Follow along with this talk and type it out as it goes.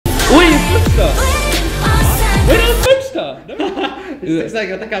Wait, it's Booster! Wait, that's Booster! No. This looks like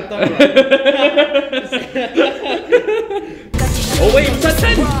a cartoon. Oh wait, was that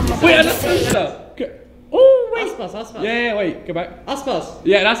 10? Wait, that's Booster! Oh wait! Aspas. Yeah, wait, go back. Aspas.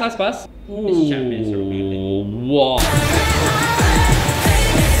 Yeah, that's Aspas. VCT Champions. What?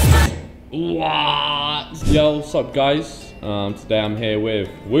 What? Yo, what's up guys? Today I'm here with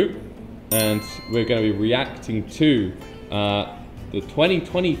Wo0t and we're going to be reacting to the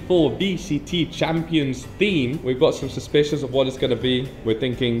 2024 VCT Champions theme. We've got some suspicions of what it's going to be. We're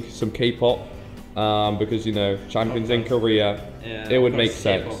thinking some K-pop because, you know, Champions in Korea, it would make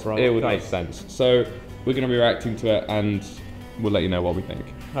sense. It would make sense. So we're going to be reacting to it and we'll let you know what we think.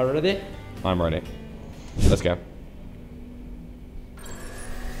 Are you ready? I'm ready. Let's go.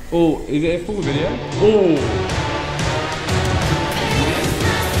 Oh, is it a full video? Oh!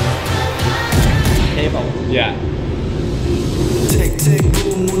 K-pop. Yeah.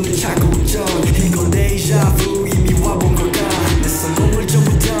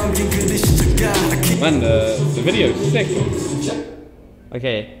 Man, the video is sick.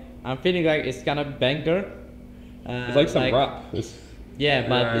 Okay, I'm feeling like it's gonna be banger. It's like some rap. Yeah,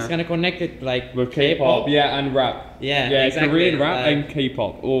 but it's gonna connect it like with K-pop, yeah, and rap. Yeah, exactly. Korean rap and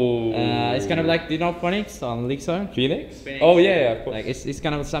K-pop. Oh. It's gonna be like, do you know Phoenix on League Zone? Phoenix? Oh yeah, of course. Like it's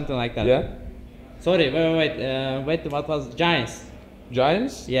gonna be something like that. Yeah. Sorry, wait. What was Giants?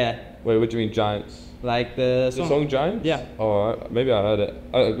 Giants? Yeah. Wait, what do you mean Giants? Like the song Giants? Yeah. Oh, maybe I heard it.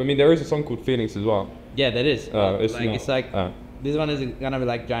 I mean, there is a song called Phoenix as well. Yeah, that is. It's like not. It's like this one is gonna be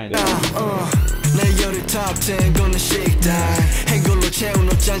like Giants. top 10 gonna shake that. 행걸로 채우는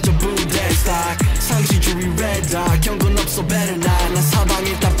짠짠 부대스탁 상시주의 red dot 경고는 없어 better not 난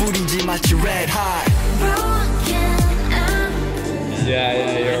사방에 다 뿌린지 마치 red hot.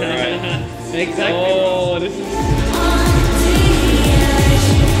 Yeah, you're right. Exactly. Oh, this is.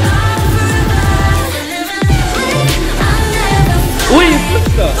 Wait, it's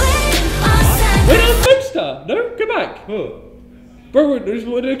Booster! Wait, that's Booster! No, go back. Who? Bro,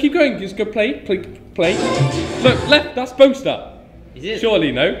 keep going. Just go play. Look, left. That's Booster. Is it?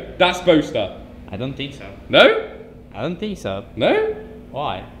 Surely no. That's Booster. I don't think so. No? I don't think so. No?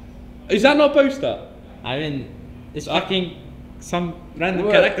 Why? Is that not Booster? I mean, it's fucking some random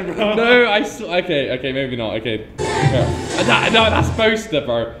character, bro. No, okay, maybe not. Okay. No, that's Booster,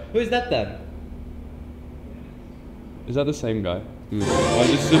 bro. Who is that then? Is that the same guy? Oh,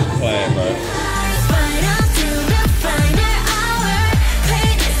 just play it, bro.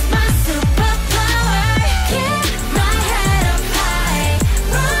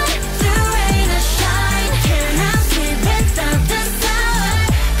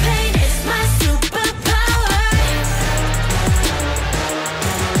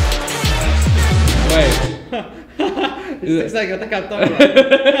 Wait. This looks like a cartoon, bro.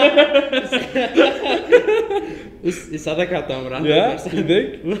 It's other cartoon, bro. Yeah, you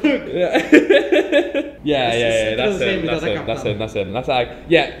think? Look. Yeah. That's it. That's like,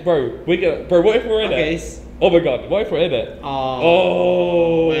 yeah, bro. What if we're in it? Oh my god, what if we're in it?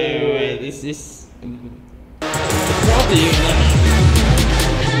 Oh. Wait. This is probably you.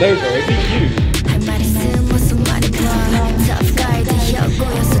 No, bro. It'd be you.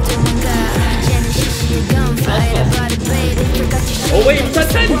 Oh wait, was that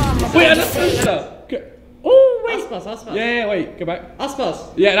 10? Wait, that's Booster! Oh wait! Aspas. Yeah, wait, go back.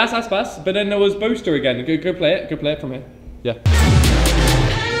 Aspas. Yeah, that's Aspas, but then there was Booster again. Go play it from here. Yeah.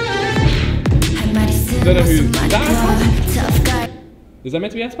 Don't know who. Is that Aspas? Is that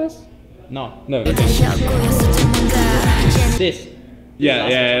meant to be Aspas? No. This.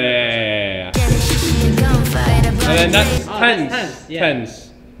 Yeah. And then that's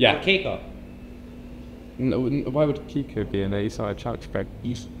tens. Yeah. Keiko. No, why would Kiko be in a side couch bag?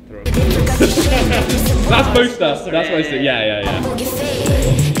 That's Booster. That's what I said. Yeah.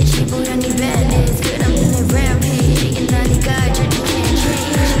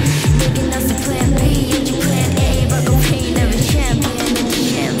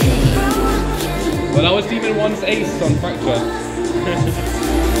 Well, that was Demon 1's ace on Fracture.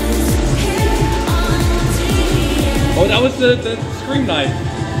 Oh, that was the Scream Knife.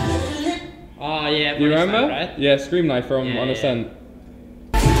 Oh yeah, you remember? Right? Yeah, Scream Knife from On Ascent.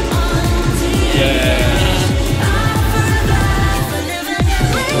 Yeah.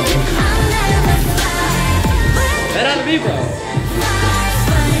 Better be, bro.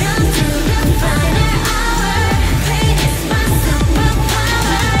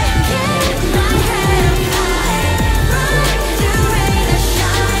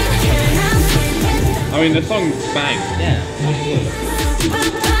 I mean, the song's bang. Yeah.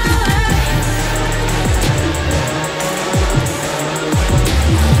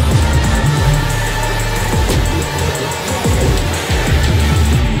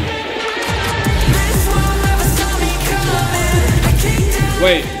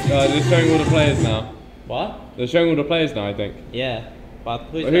 wait, they're showing all the players now. What? They're showing all the players now, I think. Yeah, but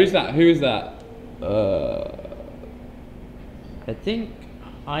Who's that? Who is that? I think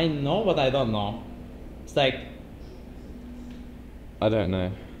I know, but I don't know. It's like I don't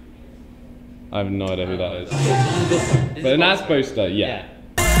know. I have no idea who that is. this But an ass poster, yeah.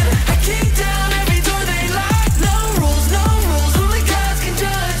 I kick down every door they lock. No rules, only gods can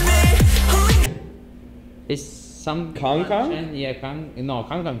judge me. Only It's some Kang Kang? Yeah, Kang. No,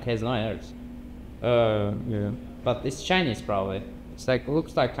 Kang Kang has no hairs. Yeah. But it's Chinese probably. It's like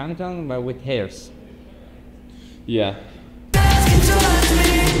looks like Kang Kang but with hairs. Yeah. gods can judge me.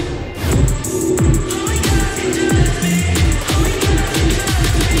 Only gods can judge me. Only gods can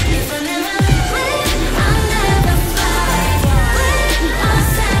judge me. If I never win, I'll never fight. Win or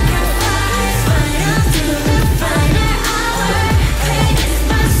sacrifice. Fight until the final hour. Pain is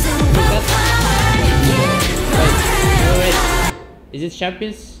my superpower. Keep my head Wait, is it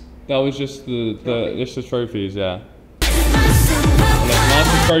Champions? That was just the trophies, yeah. my superpower. Like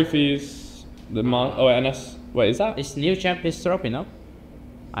master trophies, oh wait, and that's, wait, is that It's new Champions trophy, no?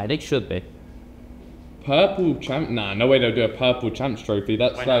 I think should be. purple champ? Nah, no way they'll do a purple champs trophy.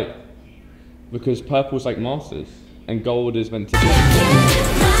 That's Why not? like, because purple's like masters, and gold is meant to be.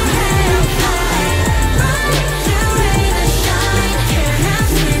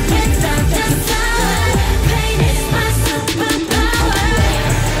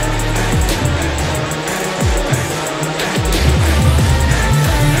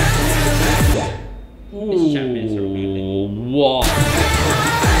 It's Champions trophy. What?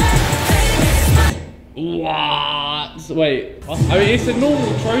 What? Wait, What? I mean, it's a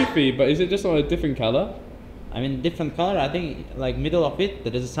normal trophy, but is it just on a different color? I mean, different color. I think like middle of it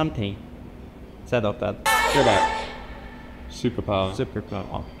there is something. Instead of that. Go back. Superpower. Super color.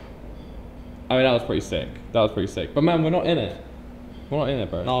 Oh. I mean, that was pretty sick. That was pretty sick. But man, we're not in it. We're not in it,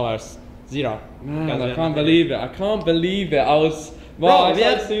 bro. No, there's 0. Man, Because I we're can't not in believe it. I can't believe it. I was, well, Bro, I we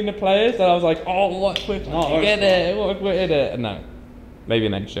started had- seeing the players, and I was like, oh, what if we're No, in it? What if we're in it? No, maybe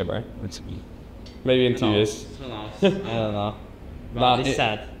next year, bro. Maybe in 2 years. Who knows? I don't know. But Nah, it's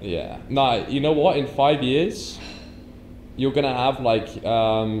sad. Yeah. Nah, you know what? In 5 years, you're gonna have like,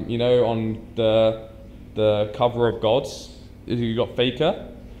 you know, on the cover of Gods, you got Faker.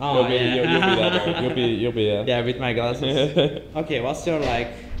 Oh, you'll be, yeah. you'll be there, bro. You'll be there. Yeah, with my glasses. Okay, what's your like?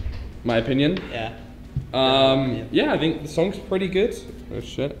 My opinion. Yeah. Yeah, I think the song's pretty good. Oh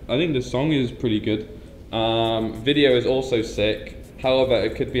shit. I think the song is pretty good. Video is also sick. However,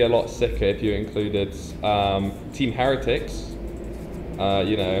 it could be a lot sicker if you included Team Heretics.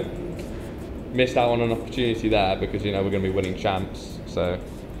 You know, missed out on an opportunity there because, you know, we're going to be winning champs. So,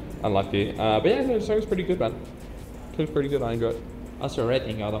 unlucky. But yeah, no, the song's pretty good, man. It's pretty good. I enjoy it. What's your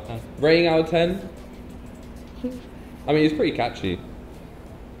rating out of 10? Rating out of 10? I mean, it's pretty catchy.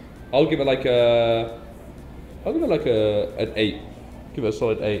 I'll give it like a... an 8. Give it a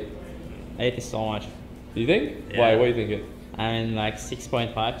solid 8. 8 is so much. You think? Yeah. Why? What are you thinking? I mean like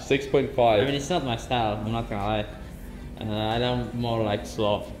 6.5. 6.5. I mean it's not my style, I'm not gonna lie. I don't more like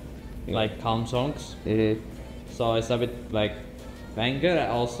slow, like calm songs. Mm-hmm. So it's a bit like banger.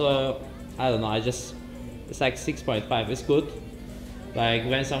 Also, I don't know, it's like 6.5, it's good. Like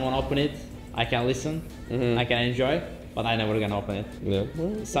when someone open it, I can listen, I can enjoy, but I never gonna open it.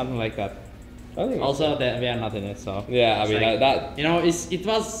 Yeah. Something like that. I think Also, we are not in it, so. Yeah, I it's mean like, that. You know, it was You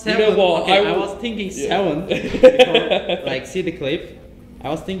 7. know what, Okay, I I will- was thinking Yeah. 7. Before, like, see the clip. I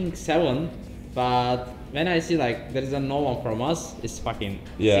was thinking 7, but when I see like there is a no one from us, it's fucking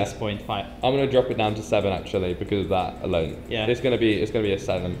Yeah. 6.5. I'm gonna drop it down to 7 actually because of that alone. Yeah. It's gonna be a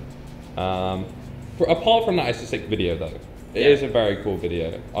 7. Apart from that, it's a sick video though. It Yeah. is a very cool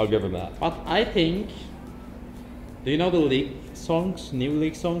video. I'll give him that. But I think, do you know the league songs, new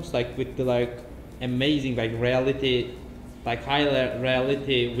league songs, like with the like amazing like reality, like high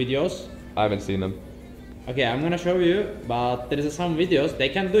reality videos? I haven't seen them. Okay, I'm gonna show you, but there is some videos they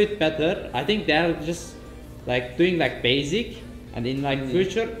can do it better. I think they're just like doing like basic, and in like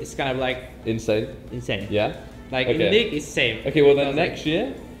future it's kind of like Insane. insane. Yeah. Like Okay. in league it's same. Okay. Well then Because, like, next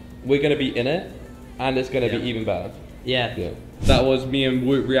year we're gonna be in it, and it's gonna be Yeah. even better. Yeah. Yeah. That was me and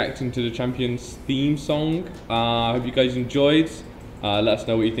Wo0t reacting to the Champions theme song. I hope you guys enjoyed. Let us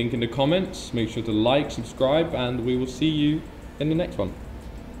know what you think in the comments. Make sure to like, subscribe, and we will see you in the next one.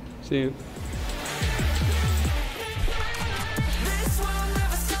 See you.